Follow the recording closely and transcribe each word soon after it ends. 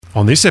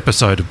On this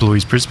episode of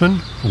Bluey's Brisbane,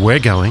 we're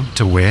going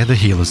to where the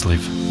healers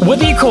live.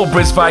 Whether you call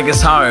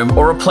Brisvegas home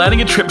or are planning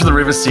a trip to the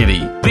River City,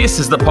 this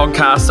is the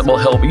podcast that will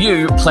help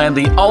you plan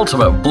the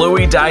ultimate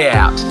Bluey day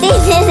out.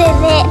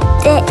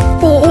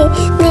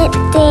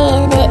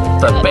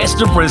 The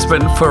best of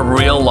Brisbane for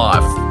real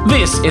life.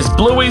 This is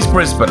Bluey's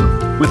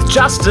Brisbane with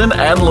Justin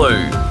and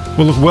Lou.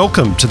 Well, look,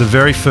 welcome to the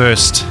very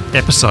first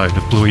episode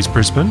of Bluey's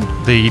Brisbane,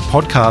 the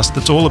podcast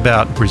that's all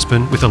about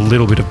Brisbane with a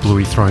little bit of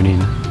Bluey thrown in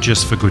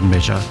just for good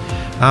measure.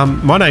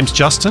 My name's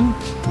Justin.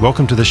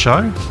 Welcome to the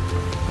show.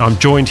 I'm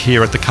joined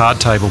here at the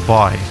card table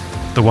by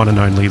the one and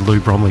only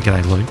Lou Bromley.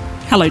 G'day, Lou.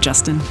 Hello,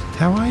 Justin.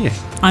 How are you?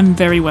 I'm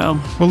very well.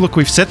 Well, look,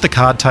 we've set the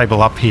card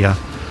table up here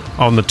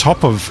on the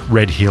top of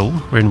Red Hill.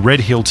 We're in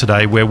Red Hill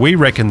today, where we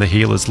reckon the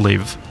healers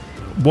live.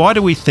 Why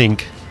do we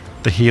think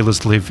the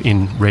healers live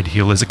in Red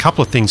Hill? There's a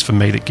couple of things for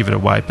me that give it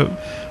away, but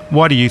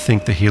why do you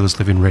think the healers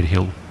live in Red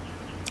Hill?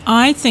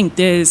 I think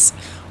there's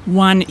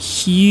one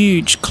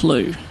huge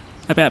clue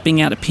about being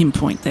able to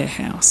pinpoint their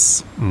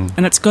house.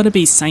 And it's got to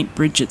be St.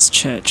 Bridget's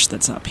Church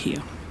that's up here.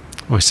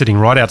 We're sitting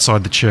right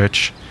outside the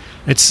church.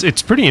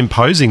 It's pretty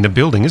imposing, the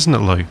building, isn't it,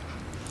 Lou?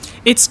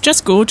 It's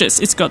just gorgeous.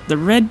 It's got the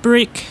red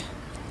brick.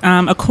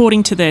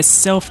 According to their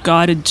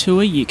self-guided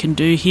tour you can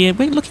do here,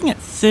 we're looking at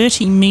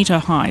 30-metre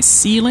high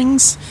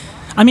ceilings.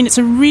 I mean, it's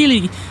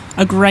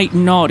a great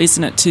nod,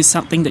 isn't it, to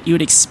something that you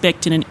would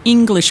expect in an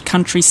English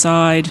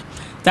countryside,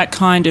 that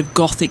kind of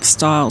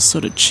Gothic-style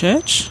sort of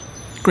church.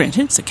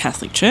 Granted, it's a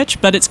Catholic church,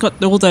 but it's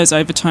got all those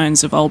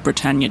overtones of Old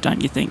Britannia,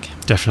 don't you think?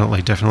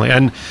 Definitely.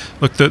 And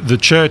look, the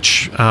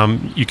church,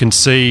 you can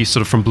see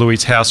sort of from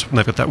Bluey's house,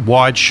 they've got that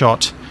wide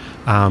shot.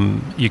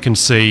 You can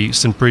see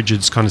St.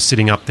 Bridget's kind of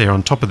sitting up there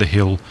on top of the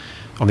hill.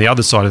 On the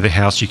other side of the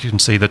house, you can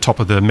see the top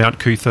of the Mount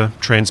Cootha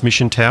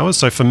transmission towers.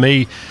 So for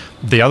me,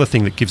 the other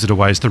thing that gives it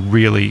away is the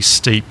really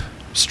steep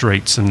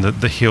streets and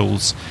the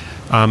hills.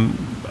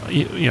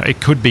 It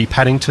could be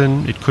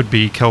Paddington, it could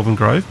be Kelvin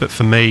Grove, but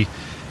for me,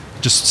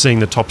 just seeing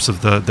the tops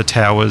of the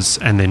towers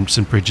and then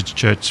St. Bridget's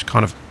Church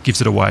kind of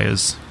gives it away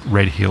as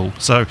Red Hill.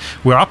 So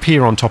we're up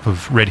here on top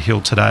of Red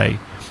Hill today,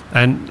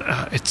 and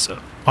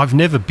I've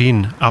never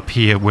been up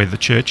here where the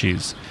church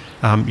is.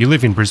 You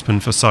live in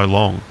Brisbane for so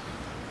long,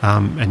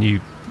 and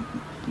you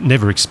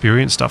never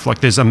experience stuff.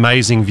 Like, there's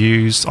amazing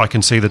views. I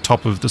can see the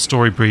top of the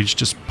Story Bridge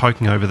just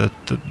poking over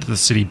the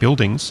city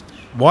buildings.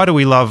 Why do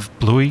we love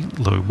Bluey,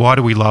 Lou? Why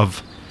do we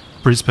love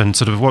Brisbane?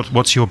 Sort of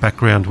what's your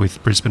background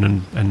with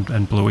Brisbane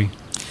and Bluey?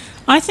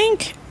 I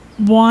think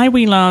why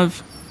we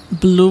love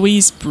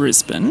Bluey's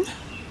Brisbane,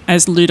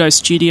 as Ludo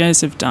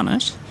Studios have done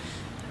it,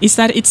 is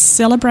that it's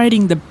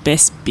celebrating the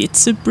best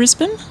bits of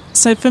Brisbane.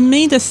 So for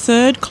me, the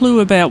third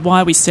clue about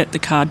why we set the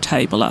card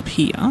table up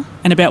here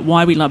and about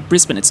why we love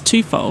Brisbane, it's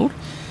twofold.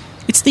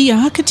 It's the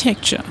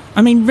architecture.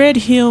 I mean, Red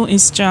Hill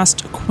is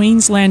just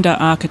Queenslander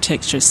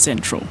architecture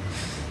central.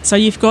 So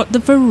you've got the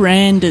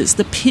verandas,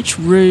 the pitch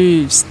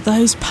roofs,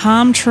 those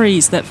palm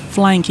trees that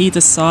flank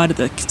either side of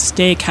the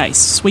staircase,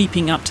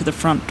 sweeping up to the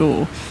front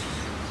door.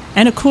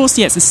 And of course,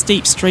 it's the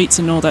steep streets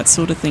and all that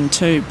sort of thing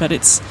too, but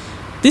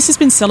this has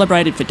been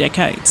celebrated for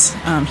decades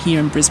here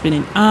in Brisbane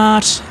in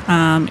art,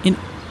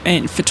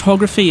 in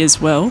photography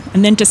as well.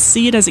 And then to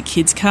see it as a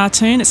kid's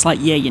cartoon, it's like,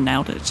 yeah, you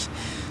nailed it.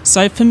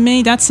 So for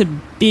me, that's a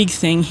big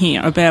thing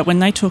here about when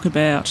they talk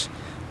about,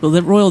 well,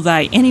 the Royal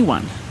They,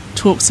 anyone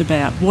talks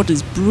about what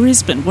does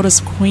Brisbane, what does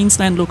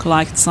Queensland look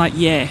like, it's like,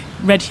 yeah,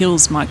 Red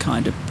Hill's my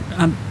kind of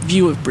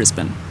view of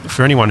Brisbane.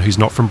 For anyone who's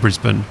not from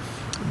Brisbane,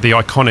 the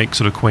iconic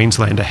sort of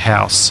Queenslander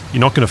house,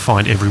 you're not going to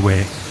find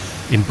everywhere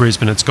in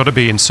Brisbane. It's got to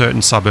be in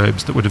certain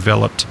suburbs that were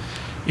developed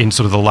in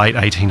sort of the late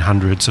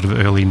 1800s, sort of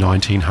early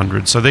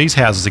 1900s. So these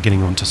houses are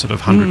getting on to sort of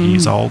 100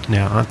 years old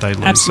now, aren't they,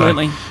 Lou?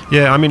 Absolutely. So,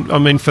 yeah, I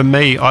mean, for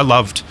me, I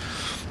loved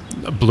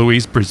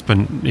Bluey's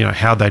Brisbane,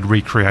 how they'd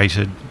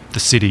recreated the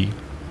city.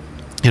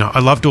 I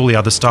loved all the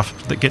other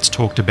stuff that gets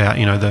talked about,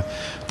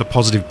 the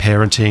positive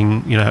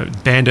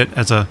parenting, Bandit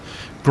as a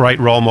great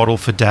role model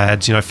for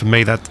dads. For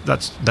me,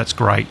 that's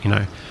great, the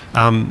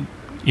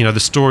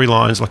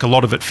storylines, like a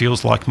lot of it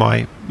feels like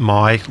my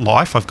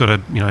life. I've got a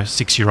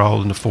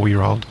 6-year-old and a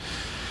 4-year-old.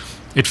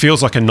 It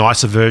feels like a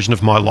nicer version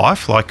of my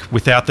life, like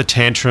without the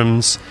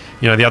tantrums.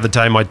 The other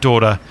day my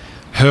daughter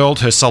hurled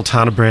her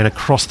Sultana brand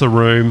across the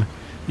room,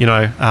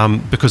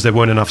 because there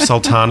weren't enough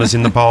sultanas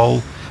in the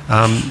bowl.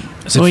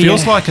 So it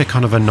feels like a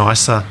kind of a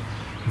nicer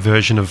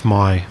version of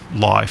my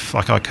life.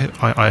 Like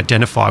I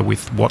identify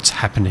with what's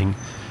happening,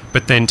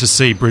 but then to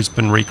see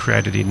Brisbane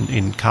recreated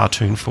in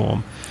cartoon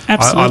form,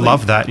 I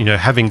love that.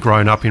 Having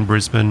grown up in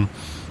Brisbane,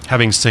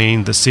 having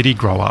seen the city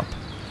grow up,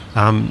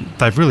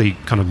 they've really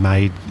kind of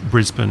made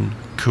Brisbane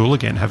cool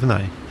again, haven't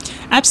they?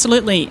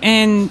 Absolutely.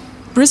 And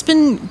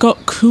Brisbane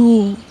got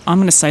cool, I'm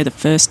going to say the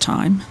first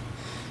time,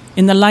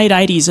 in the late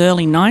 80s,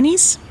 early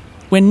 90s,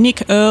 when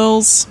Nick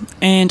Earls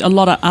and a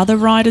lot of other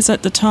writers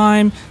at the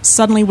time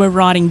suddenly were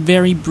writing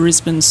very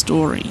Brisbane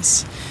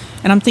stories.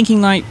 And I'm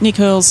thinking, like, Nick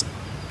Earls'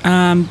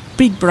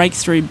 big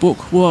breakthrough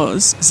book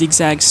was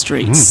Zigzag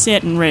Street,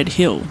 set in Red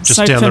Hill. Just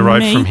so down the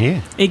road from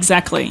here.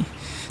 Exactly.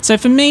 So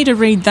for me to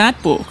read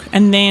that book,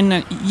 and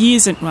then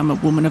I'm a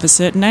woman of a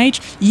certain age,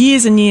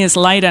 years and years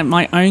later,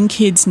 my own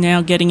kids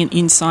now getting an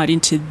insight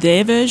into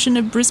their version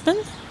of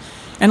Brisbane.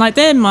 And like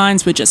their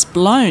minds were just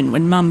blown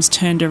when Mum's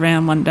turned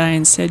around one day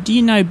and said, "Do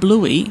you know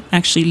Bluey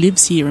actually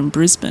lives here in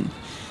Brisbane?"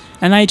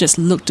 And they just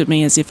looked at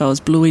me as if I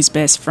was Bluey's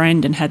best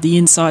friend and had the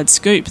inside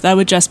scoop. They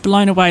were just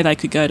blown away they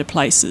could go to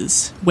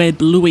places where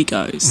Bluey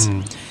goes.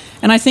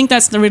 And I think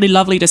that's really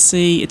lovely to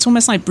see. It's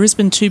almost like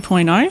Brisbane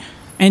 2.0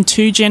 and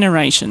two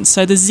generations.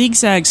 So the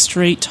Zigzag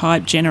Street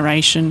type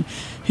generation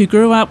who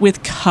grew up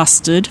with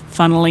Custard,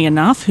 funnily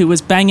enough, who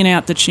was banging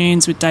out the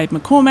tunes with Dave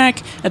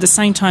McCormack. At the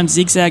same time,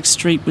 Zigzag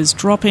Street was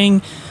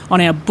dropping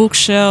on our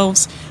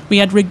bookshelves. We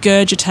had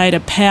Regurgitator,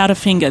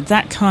 Powderfinger,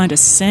 that kind of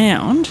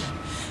sound,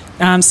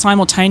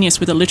 simultaneous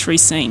with a literary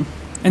scene.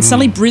 And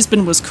suddenly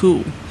Brisbane was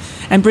cool.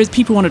 And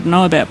people wanted to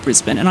know about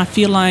Brisbane. And I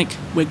feel like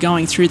we're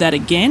going through that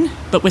again,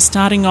 but we're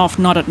starting off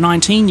not at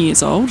 19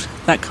 years old,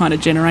 that kind of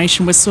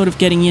generation. We're sort of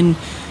getting in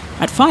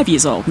at 5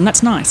 years old, and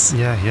that's nice.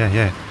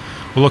 Yeah.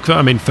 Well, look,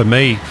 I mean, for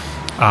me,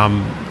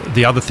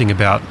 the other thing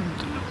about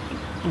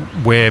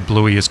where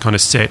Bluey is kind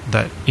of set,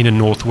 that inner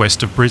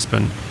northwest of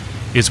Brisbane,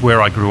 is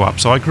where I grew up.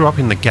 So I grew up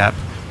in the Gap,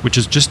 which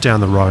is just down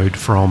the road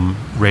from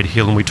Red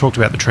Hill, and we talked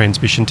about the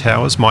transmission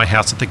towers. My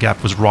house at the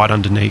Gap was right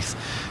underneath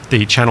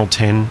the Channel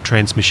 10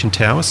 transmission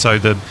tower. So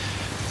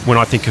when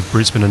I think of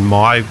Brisbane and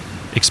my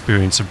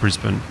experience of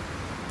Brisbane,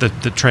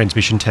 the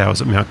transmission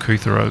towers at Mount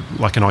Cootha are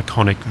like an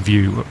iconic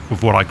view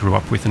of what I grew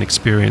up with and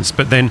experienced.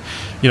 But then,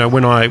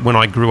 when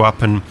I grew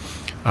up and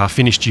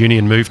finished uni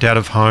and moved out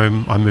of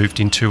home, I moved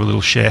into a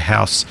little share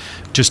house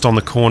just on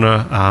the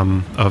corner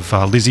of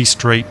Lizzie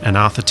Street and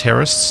Arthur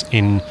Terrace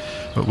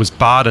it was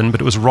Barden, but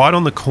it was right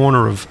on the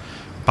corner of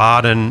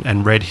Barden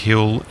and Red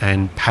Hill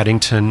and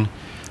Paddington.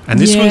 And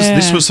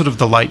this was sort of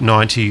the late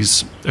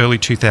 90s, early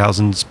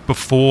 2000s,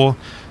 before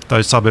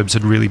those suburbs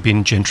had really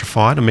been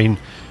gentrified. I mean,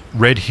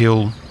 Red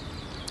Hill,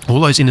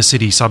 all those inner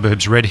city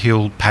suburbs, Red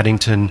Hill,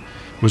 Paddington,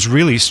 was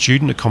really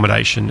student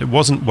accommodation. It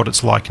wasn't what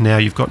it's like now.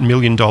 You've got $1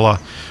 million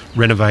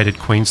renovated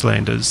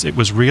Queenslanders. It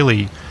was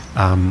really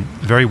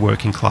very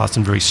working class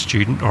and very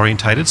student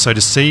orientated. So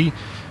to see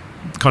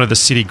kind of the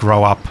city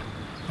grow up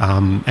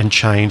and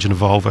change and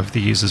evolve over the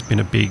years has been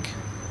a big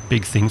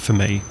thing for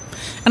me.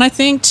 And I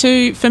think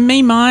too, for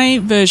me, my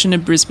version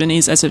of Brisbane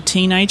is as a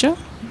teenager.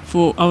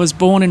 I was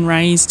born and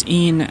raised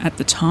in, at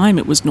the time,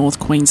 it was North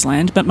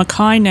Queensland, but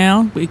Mackay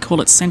now, we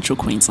call it Central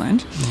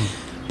Queensland.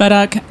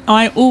 But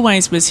I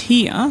always was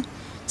here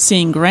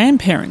seeing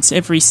grandparents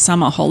every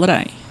summer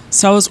holiday.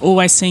 So I was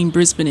always seeing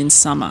Brisbane in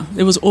summer.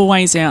 It was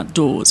always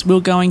outdoors. We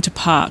were going to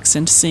parks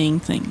and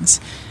seeing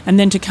things. And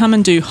then to come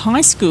and do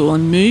high school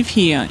and move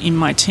here in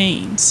my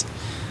teens,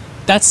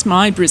 that's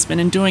my Brisbane,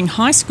 and doing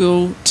high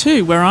school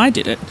too, where I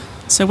did it.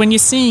 So when you're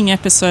seeing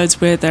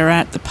episodes where they're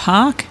at the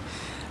park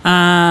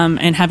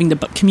and having the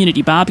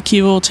community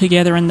barbecue all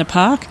together in the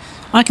park,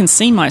 I can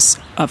see my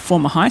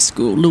former high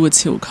school,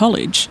 Lewards Hill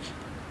College,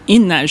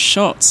 in those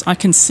shots. I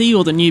can see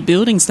all the new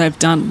buildings they've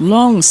done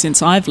long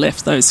since I've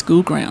left those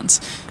school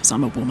grounds, because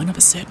I'm a woman of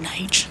a certain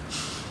age.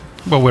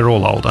 Well, we're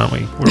all old, aren't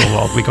we? We're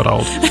all old. We got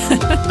old.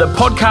 The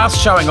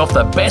podcast showing off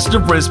the best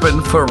of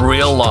Brisbane for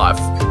real life.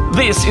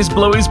 This is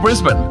Bluey's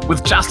Brisbane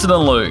with Justin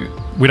and Lou.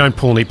 We don't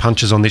pull any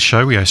punches on this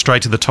show. We go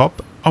straight to the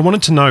top. I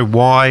wanted to know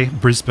why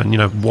Brisbane,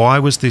 why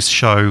was this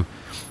show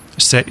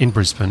set in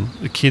Brisbane,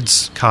 the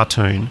kids'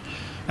 cartoon,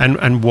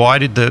 and why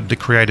did the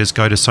creators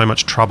go to so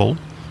much trouble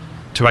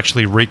to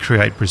actually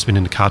recreate Brisbane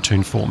in a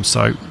cartoon form?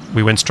 So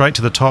we went straight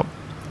to the top.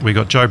 We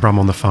got Joe Brumm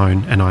on the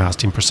phone and I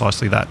asked him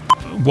precisely that.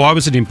 Why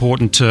was it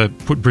important to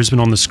put Brisbane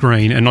on the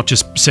screen and not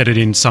just set it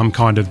in some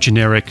kind of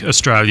generic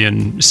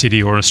Australian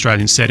city or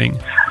Australian setting?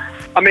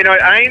 I mean,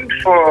 I aimed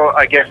for,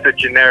 I guess, the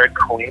generic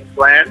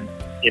Queensland,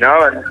 and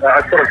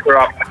I sort of grew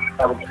up,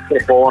 I was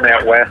sort of born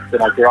out west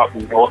and I grew up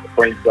in North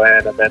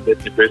Queensland and then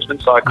lived in Brisbane.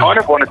 So I kind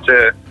of wanted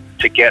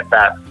to get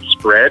that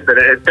spread, but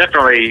it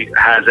definitely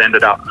has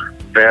ended up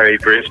very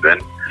Brisbane.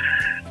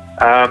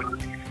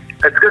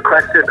 It's a good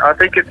question. I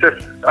think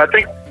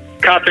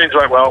cartoons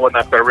work well when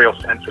they've got a real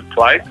sense of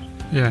place.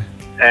 Yeah.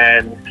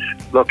 And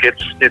look,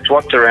 it's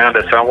what's around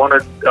us. I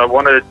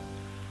wanted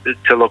it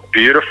to look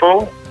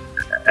beautiful,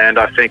 and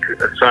I think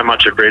so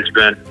much of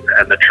Brisbane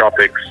and the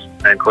tropics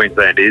and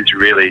Queensland is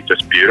really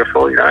just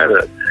beautiful.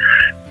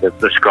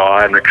 The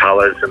sky and the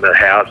colours and the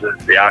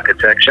houses, the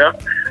architecture.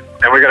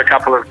 And we've got a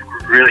couple of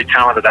really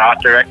talented art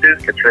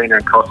directors, Katrina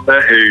and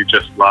Costa, who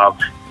just love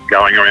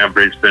going around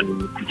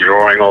Brisbane,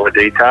 drawing all the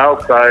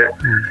details. So,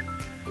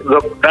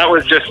 look, that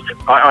was just,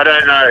 I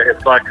don't know,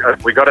 it's like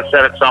we got to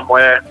set it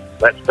somewhere,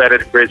 let's set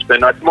it in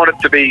Brisbane. I want it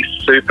to be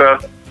super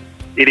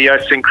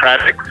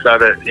idiosyncratic so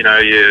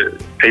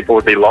that, people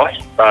would be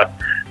lost, but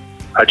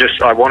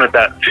I wanted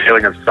that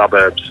feeling of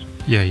suburbs.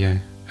 Yeah.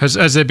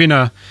 Has there been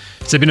a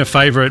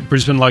favourite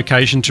Brisbane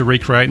location to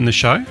recreate in the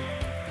show?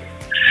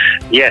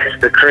 Yes,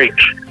 the creek.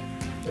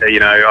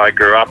 I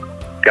grew up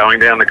going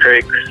down the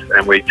creeks,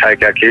 and we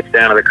take our kids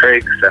down to the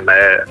creeks, and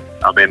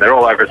they're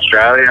all over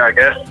Australia, I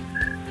guess.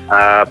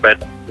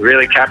 But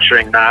really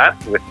capturing that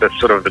with the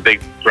sort of the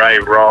big grey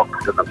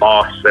rocks and the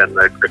moss and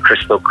the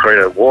crystal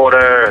clear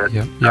water.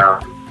 And,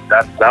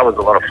 that was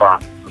a lot of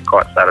fun. It was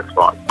quite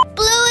satisfying.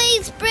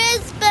 Bluey's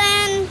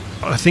Brisbane.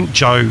 I think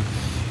Joe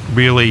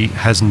really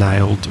has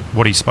nailed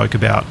what he spoke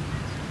about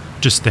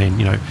just then.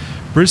 You know,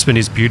 Brisbane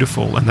is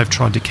beautiful, and they've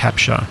tried to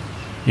capture,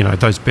 you know,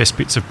 those best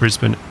bits of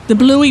Brisbane. The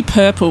bluey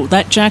purple,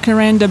 that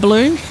jacaranda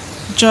blue,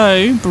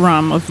 Joe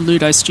Brum of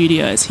Ludo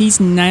Studios, he's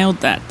nailed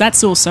that.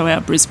 That's also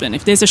our Brisbane.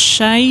 If there's a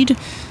shade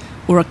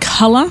or a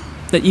colour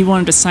that you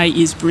wanted to say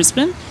is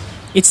Brisbane,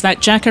 it's that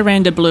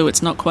jacaranda blue.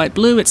 It's not quite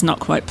blue, it's not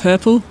quite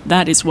purple.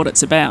 That is what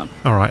it's about.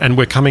 All right, and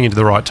we're coming into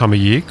the right time of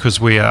year because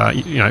we are,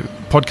 you know,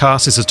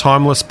 podcast, this is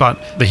timeless, but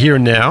the here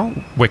and now,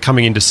 we're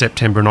coming into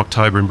September and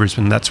October in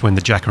Brisbane. That's when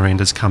the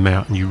jacarandas come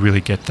out, and you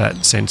really get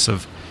that sense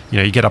of, you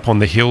know, you get up on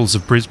the hills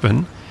of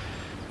Brisbane,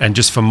 and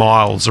just for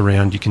miles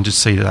around, you can just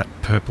see that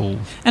purple.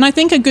 And I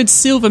think a good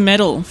silver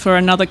medal for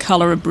another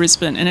colour of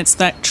Brisbane, and it's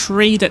that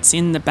tree that's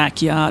in the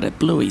backyard at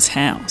Bluey's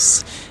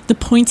house. The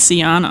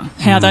poinciana,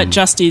 how that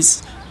just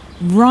is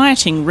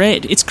rioting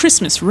red. It's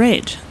Christmas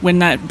red when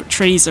that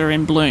trees are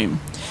in bloom.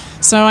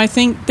 So I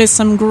think there's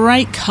some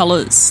great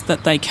colours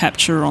that they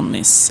capture on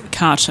this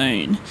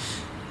cartoon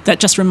that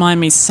just remind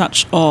me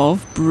such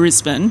of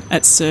Brisbane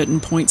at certain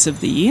points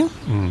of the year.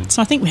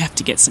 So I think we have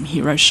to get some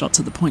hero shots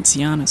of the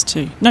poincianas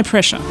too. No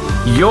pressure.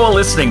 You're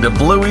listening to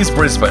Bluey's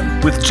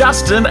Brisbane with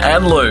Justin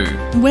and Lou.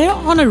 We're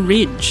on a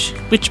ridge,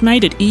 which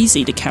made it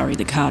easy to carry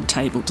the card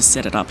table to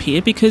set it up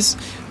here because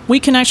we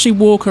can actually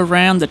walk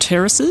around the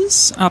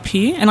terraces up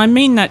here, and I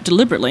mean that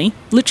deliberately.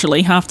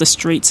 Literally, half the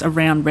streets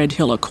around Red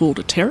Hill are called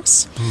a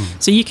terrace.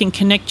 So you can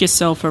connect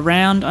yourself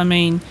around. I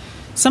mean,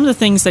 some of the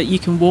things that you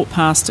can walk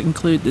past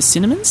include the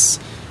cinemas.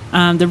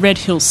 The Red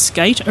Hill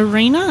Skate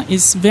Arena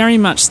is very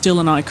much still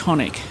an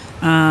iconic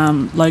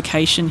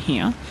location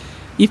here.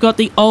 You've got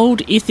the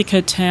old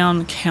Ithaca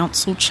Town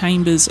Council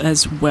chambers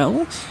as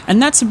well,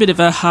 and that's a bit of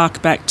a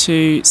hark back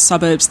to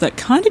suburbs that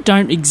kind of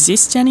don't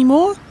exist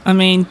anymore. I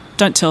mean,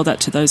 don't tell that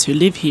to those who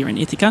live here in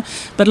Ithaca,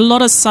 but a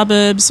lot of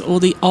suburbs or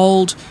the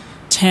old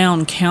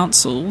town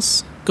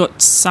councils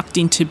got sucked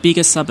into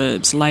bigger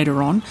suburbs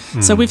later on.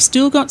 So we've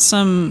still got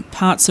some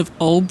parts of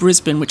old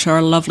Brisbane which are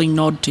a lovely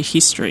nod to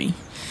history,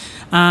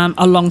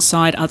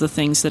 alongside other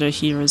things that are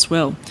here as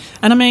well.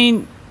 And I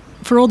mean,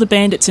 for all the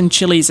bandits and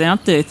chillies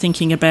out there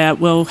thinking about,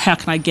 well, how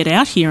can I get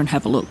out here and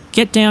have a look?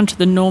 Get down to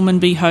the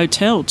Normanby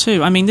Hotel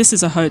too. I mean, this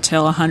is a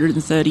hotel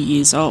 130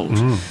 years old,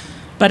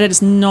 but it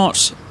is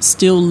not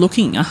still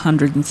looking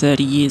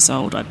 130 years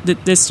old.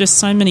 There's just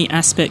so many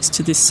aspects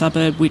to this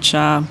suburb which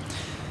are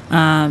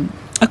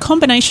a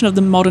combination of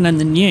the modern and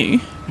the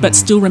new, but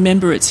still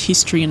remember its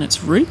history and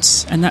its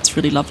roots, and that's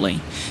really lovely.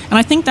 And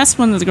I think that's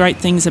one of the great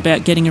things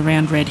about getting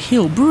around Red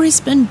Hill.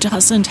 Brisbane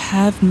doesn't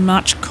have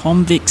much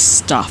convict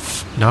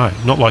stuff. No,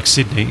 not like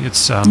Sydney.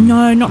 It's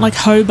No, not like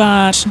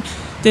Hobart.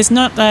 There's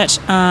not that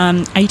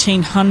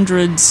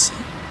 1800s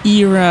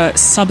era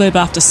suburb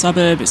after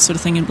suburb sort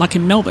of thing like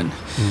in Melbourne.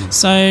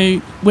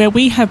 So where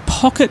we have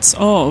pockets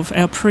of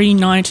our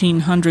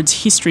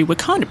pre-1900s history, we're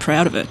kind of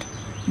proud of it,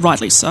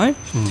 rightly so.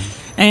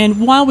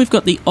 And while we've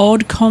got the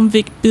odd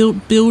convict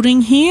built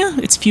building here,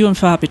 it's few and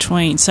far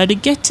between. So to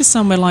get to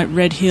somewhere like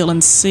Red Hill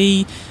and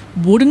see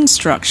wooden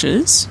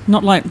structures,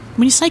 not like,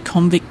 when you say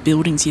convict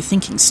buildings, you're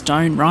thinking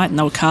stone, right? And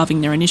they were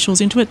carving their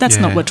initials into it. That's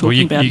not what we're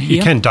talking about here.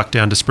 You can duck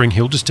down to Spring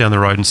Hill, just down the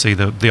road, and see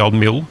the old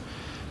mill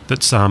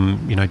that's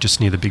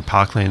just near the big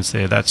parklands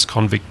there. That's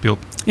convict built.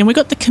 And we've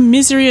got the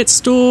Commiserate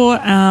store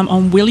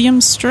on William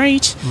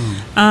Street.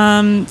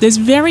 There's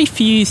very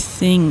few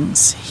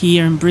things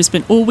here in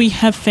Brisbane, or we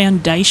have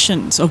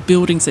foundations of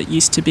buildings that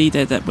used to be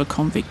there that were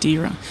convict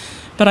era.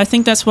 But I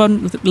think that's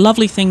one of the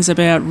lovely things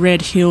about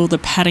Red Hill, the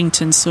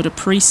Paddington sort of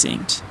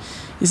precinct,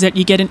 is that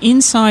you get an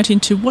insight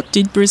into what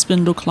did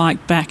Brisbane look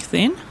like back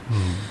then,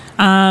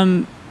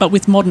 but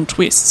with modern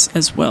twists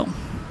as well.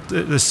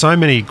 There's so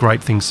many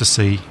great things to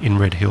see in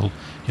Red Hill.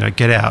 You know,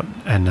 get out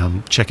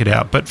and check it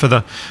out. But for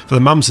the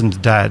mums and the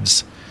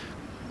dads,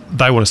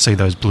 they want to see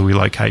those Bluey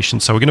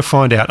locations. So we're going to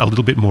find out a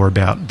little bit more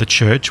about the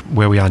church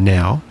where we are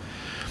now.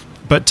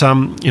 But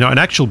an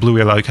actual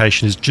Bluey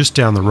location is just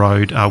down the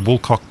road,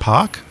 Woolcock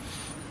Park.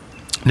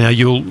 Now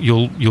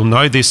you'll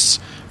know this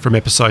from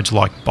episodes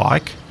like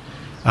Bike.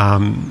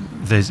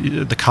 There's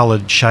the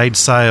coloured shade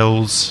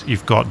sails.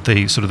 You've got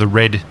the sort of the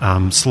red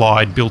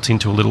slide built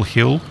into a little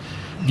hill.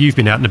 You've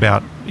been out and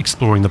about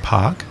exploring the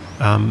park.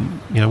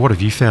 What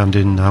have you found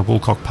in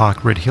Woolcock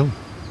Park, Red Hill?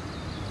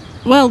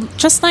 Well,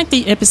 just like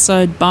the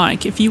episode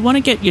Bike, if you want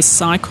to get your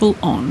cycle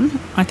on,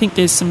 I think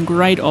there's some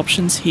great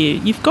options here.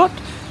 You've got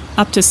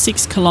up to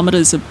 6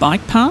 kilometres of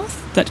bike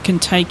path that can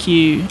take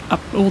you up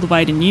all the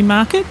way to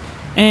Newmarket.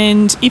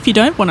 And if you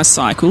don't want to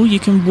cycle, you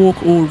can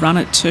walk or run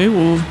it too,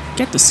 or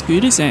get the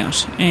scooters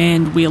out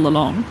and wheel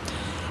along.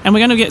 And we're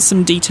going to get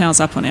some details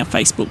up on our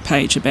Facebook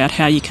page about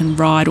how you can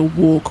ride or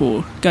walk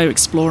or go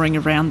exploring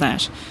around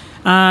that.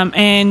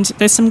 And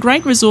there's some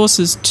great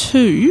resources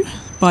too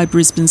by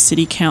Brisbane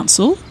City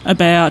Council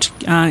about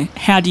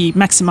how do you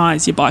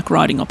maximise your bike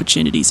riding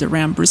opportunities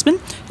around Brisbane,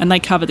 and they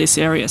cover this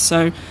area.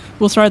 So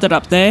we'll throw that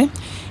up there.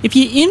 If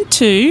you're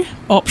into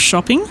op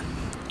shopping,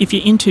 if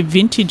you're into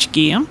vintage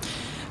gear,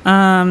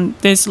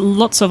 there's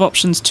lots of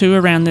options too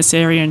around this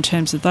area in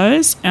terms of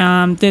those.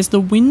 There's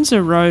the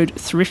Windsor Road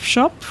thrift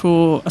shop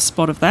for a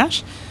spot of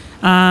that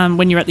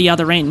when you're at the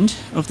other end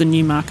of the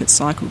Newmarket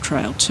Cycle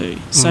Trail too.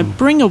 So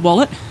bring a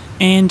wallet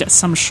and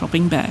some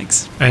shopping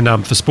bags.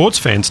 And for sports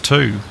fans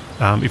too,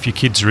 if your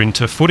kids are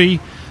into footy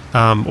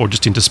or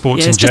just into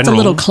sports in general. Just a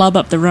little club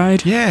up the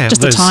road. Yeah,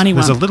 just a tiny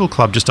one. There's a little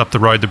club just up the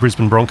road, the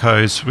Brisbane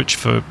Broncos, which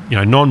for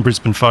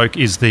non-Brisbane folk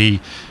is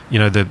the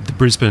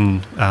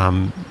Brisbane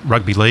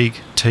Rugby League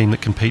team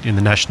that compete in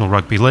the National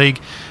Rugby League.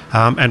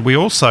 And we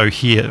also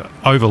here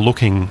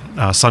overlooking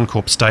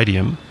Suncorp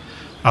Stadium,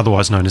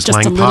 otherwise known as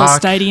Lang Park. Just a little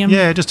stadium.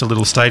 Yeah, just a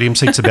little stadium.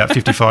 Seats about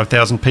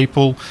 55,000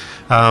 people.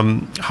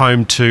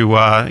 Home to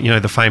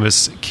the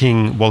famous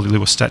King Wally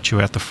Lewis statue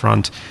out the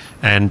front,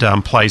 and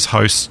plays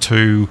host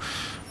to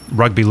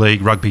rugby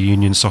league, rugby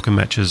union, soccer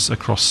matches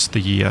across the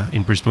year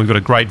in Brisbane. We've got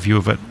a great view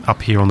of it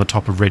up here on the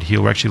top of Red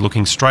Hill. We're actually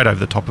looking straight over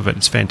the top of it.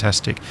 It's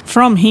fantastic.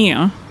 From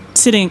here,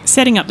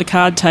 setting up the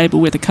card table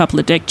with a couple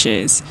of deck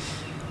chairs,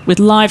 with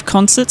live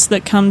concerts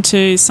that come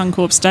to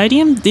Suncorp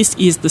Stadium, this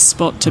is the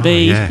spot to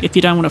be if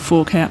you don't want to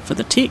fork out for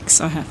the ticks,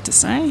 I have to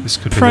say. This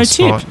could be the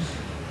spot.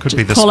 Could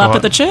be the call spot. Up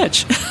at the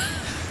church.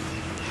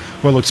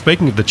 Well, look,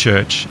 speaking of the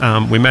church,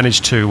 we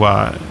managed to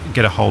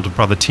get a hold of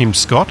Brother Tim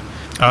Scott,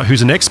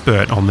 who's an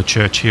expert on the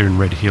church here in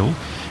Red Hill.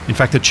 In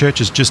fact, the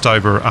church is just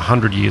over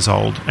 100 years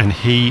old, and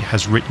he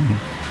has written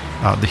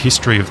the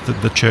history of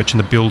the church and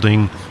the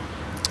building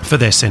for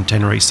their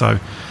centenary. So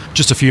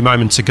just a few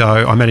moments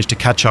ago, I managed to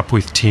catch up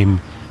with Tim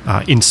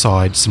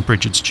inside St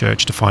Bridget's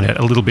Church to find out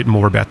a little bit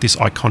more about this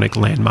iconic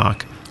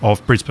landmark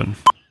of Brisbane.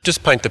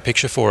 Just paint the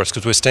picture for us,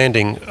 because we're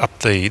standing up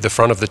the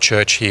front of the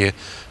church here,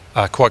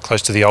 quite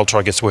close to the altar,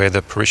 I guess, where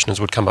the parishioners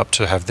would come up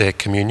to have their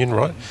communion,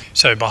 right?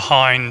 So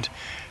behind,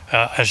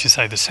 as you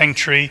say, the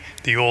sanctuary,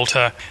 the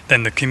altar,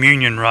 then the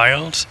communion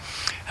rails,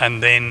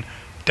 and then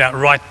down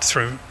right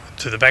through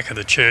to the back of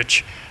the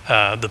church,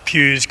 the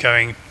pews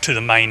going to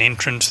the main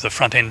entrance, the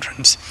front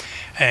entrance,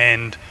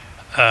 and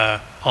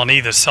on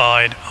either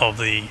side of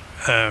the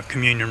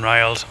communion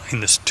rails, in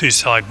the two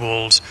side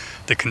walls,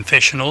 the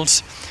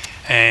confessionals,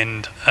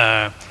 and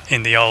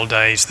in the old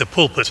days, the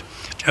pulpit,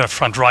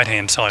 front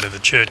right-hand side of the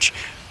church,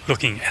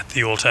 looking at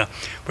the altar,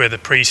 where the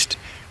priest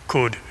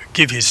could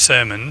give his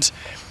sermons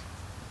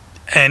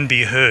and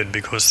be heard,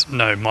 because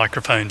no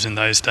microphones in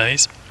those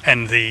days,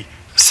 and the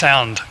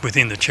sound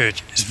within the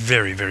church is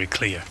very, very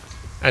clear.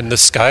 And the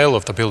scale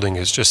of the building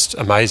is just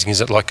amazing.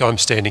 Is it like I'm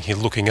standing here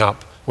looking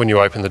up? When you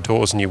open the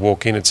doors and you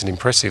walk in, it's an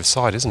impressive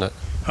sight, isn't it?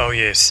 Oh,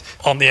 yes.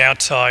 On the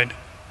outside,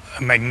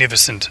 a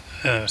magnificent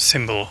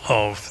symbol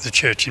of the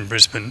church in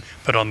Brisbane,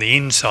 but on the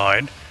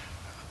inside,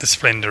 the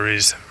splendour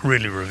is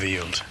really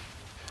revealed.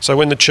 So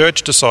when the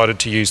church decided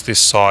to use this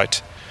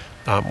site,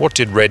 what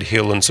did Red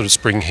Hill and sort of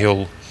Spring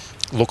Hill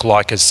look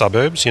like as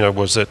suburbs?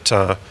 Was it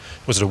a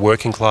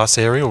working class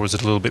area, or was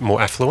it a little bit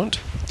more affluent?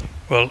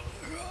 Well,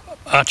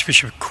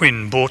 Archbishop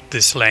Quinn bought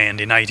this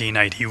land in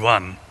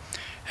 1881,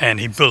 and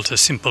he built a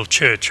simple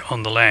church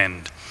on the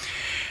land.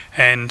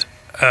 And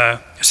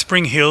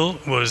Spring Hill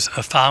was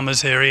a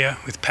farmer's area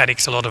with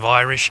paddocks, a lot of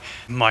Irish.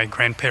 My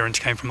grandparents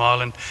came from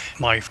Ireland.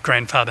 My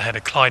grandfather had a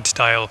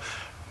Clydesdale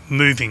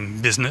moving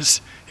business,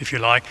 if you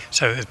like,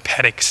 so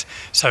paddocks.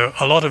 So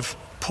a lot of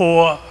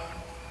poor,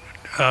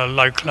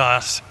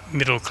 low-class,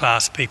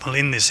 middle-class people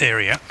in this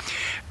area.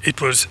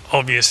 It was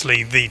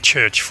obviously the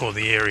church for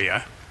the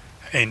area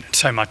in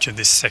so much of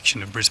this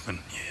section of Brisbane,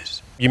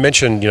 yes. You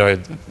mentioned,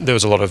 there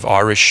was a lot of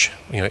Irish,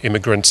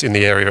 immigrants in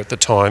the area at the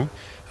time.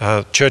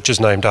 Church is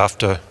named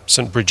after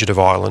St Bridget of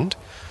Ireland.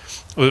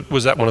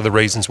 Was that one of the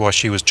reasons why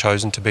she was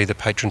chosen to be the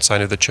patron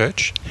saint of the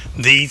church?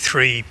 The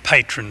three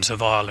patrons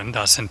of Ireland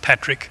are St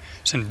Patrick,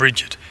 St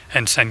Bridget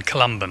and St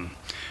Columban.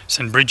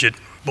 St Bridget,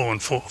 born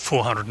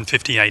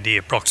 450 AD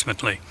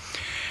approximately.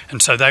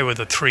 And so they were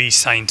the three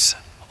saints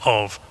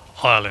of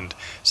Ireland.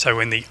 So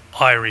when the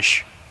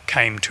Irish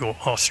came to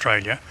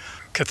Australia,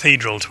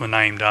 cathedrals were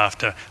named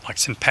after, like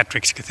St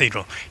Patrick's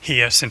Cathedral.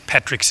 Here, St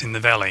Patrick's in the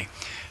Valley.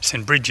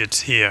 St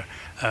Bridget's here,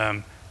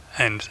 and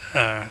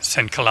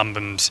St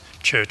Columban's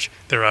Church.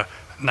 They are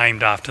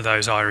named after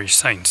those Irish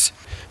saints.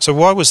 So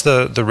why was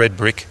the red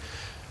brick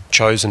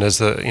chosen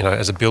as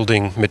as a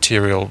building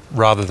material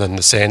rather than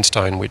the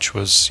sandstone, which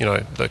was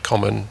the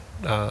common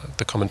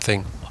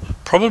thing?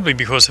 Probably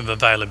because of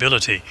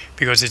availability.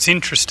 Because it's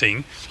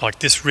interesting, like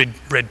this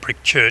red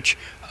brick church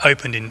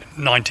opened in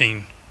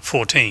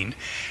 1914,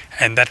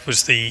 and that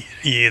was the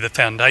year the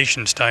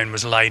foundation stone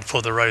was laid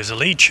for the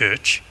Rosalie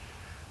Church,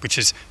 which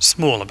is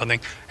smaller, I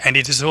think, and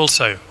it is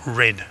also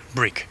red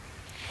brick.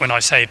 When I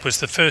say it was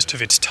the first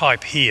of its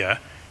type here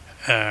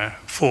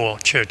for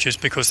churches,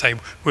 because they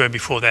were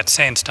before that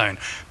sandstone,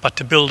 but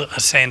to build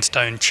a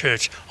sandstone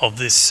church of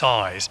this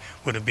size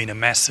would have been a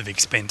massive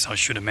expense, I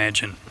should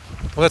imagine.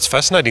 Well, that's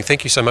fascinating.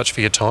 Thank you so much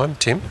for your time,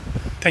 Tim.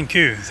 Thank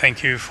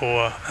you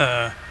for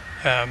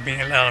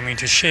allowing me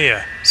to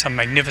share some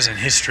magnificent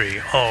history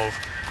of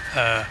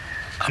a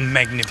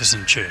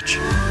magnificent church.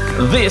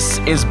 This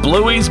is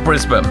Bluey's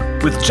Brisbane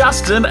with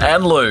Justin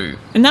and Lou.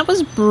 And that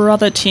was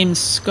Brother Tim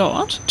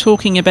Scott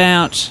talking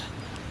about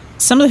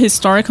some of the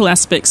historical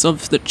aspects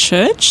of the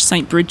church,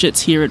 St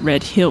Bridget's here at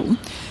Red Hill.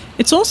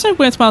 It's also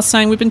worthwhile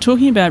saying we've been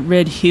talking about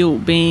Red Hill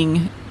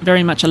being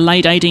very much a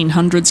late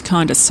 1800s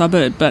kind of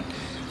suburb, but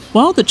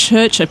while the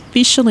church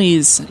officially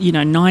is,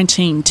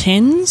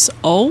 1910s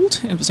old,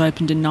 it was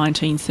opened in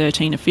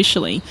 1913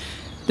 officially,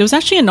 there was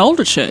actually an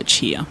older church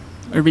here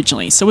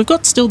originally. So we've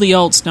got still the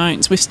old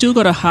stones. We've still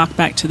got to hark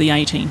back to the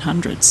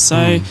 1800s.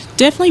 So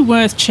definitely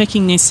worth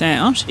checking this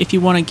out if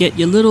you want to get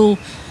your little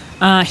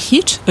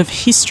hit of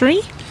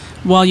history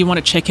while you want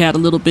to check out a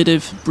little bit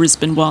of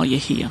Brisbane while you're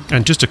here.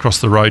 And just across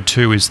the road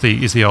too is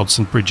the old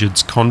St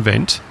Bridget's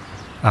convent,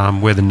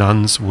 where the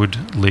nuns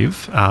would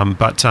live,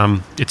 but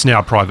it's now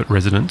a private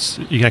residence.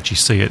 You can actually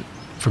see it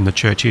from the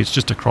church here. It's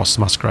just across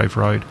Musgrave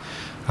Road.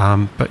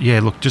 But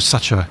yeah, look, just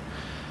such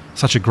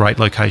a great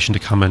location to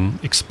come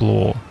and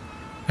explore.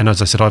 And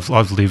as I said,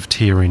 I've lived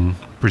here in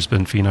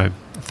Brisbane for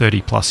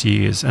 30 plus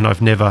years, and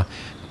I've never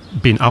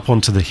been up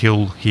onto the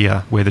hill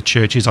here where the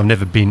church is. I've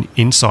never been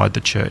inside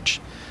the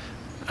church.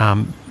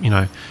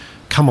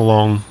 Come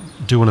along,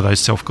 do one of those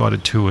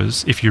self-guided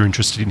tours if you're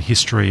interested in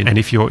history, and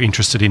if you're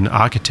interested in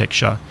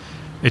architecture,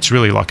 it's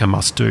really like a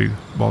must-do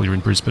while you're in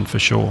Brisbane for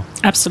sure.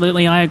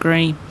 Absolutely, I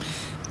agree.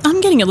 I'm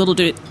getting a little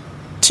bit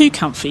too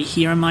comfy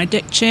here on my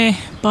deck chair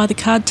by the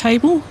card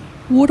table.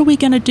 What are we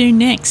going to do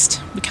next?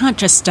 We can't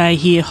just stay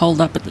here holed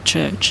up at the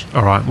church.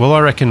 All right, well,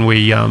 I reckon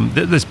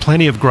there's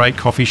plenty of great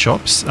coffee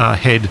shops.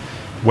 Head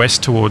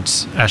west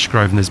towards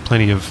Ashgrove, and there's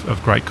plenty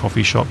of great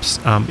coffee shops.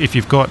 If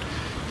you've got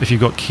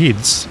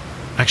kids,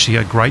 actually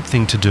a great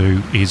thing to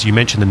do is, you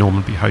mentioned the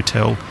Normanby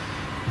Hotel,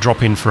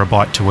 drop in for a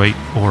bite to eat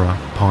or a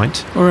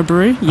pint. Or a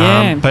brew,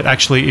 yeah. But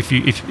actually, if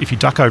you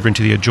duck over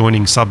into the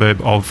adjoining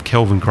suburb of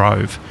Kelvin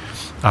Grove,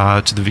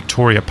 to the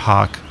Victoria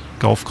Park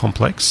Golf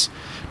Complex.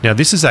 Now,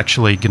 this is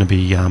actually going to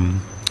be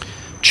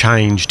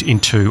changed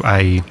into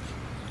a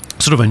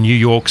sort of a New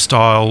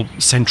York-style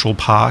Central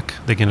Park.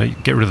 They're going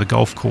to get rid of the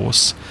golf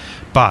course,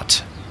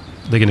 but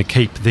they're going to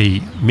keep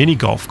the mini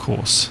golf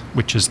course,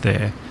 which is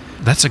there.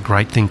 That's a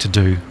great thing to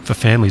do for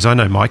families. I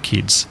know my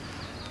kids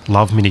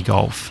love mini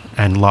golf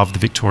and love the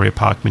Victoria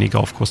Park mini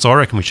golf course. So I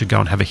reckon we should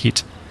go and have a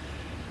hit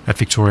at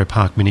Victoria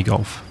Park mini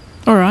golf.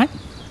 All right,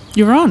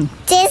 you're on.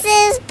 This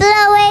is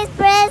Bluey's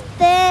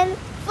Brisbane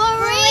for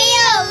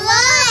real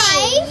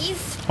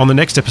life. On the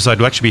next episode,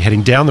 we'll actually be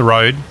heading down the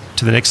road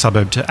to the next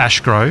suburb, to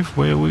Ashgrove,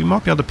 where we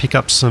might be able to pick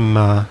up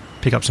some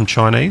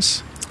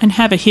Chinese. And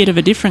have a hit of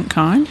a different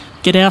kind.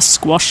 Get our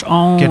squash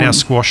on.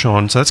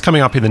 So that's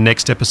coming up in the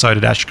next episode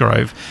at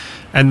Ashgrove.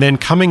 And then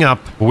coming up,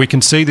 we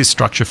can see this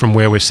structure from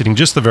where we're sitting,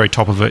 just the very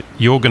top of it.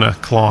 You're going to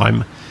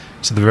climb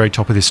to the very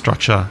top of this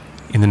structure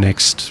in the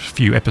next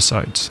few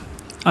episodes.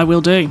 I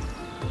will do.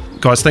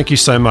 Guys, thank you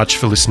so much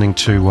for listening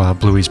to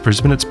Bluey's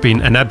Brisbane. It's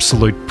been an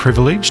absolute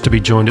privilege to be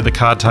joined at the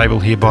card table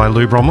here by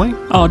Lou Bromley.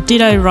 Oh,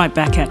 ditto right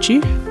back at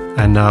you.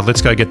 And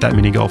let's go get that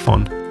mini golf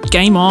on.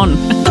 Game on.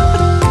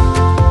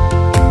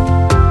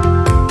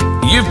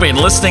 You've been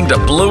listening to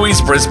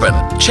Bluey's Brisbane.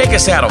 Check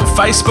us out on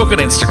Facebook and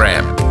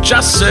Instagram.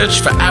 Just search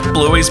for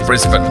 @Bluey's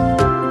Brisbane.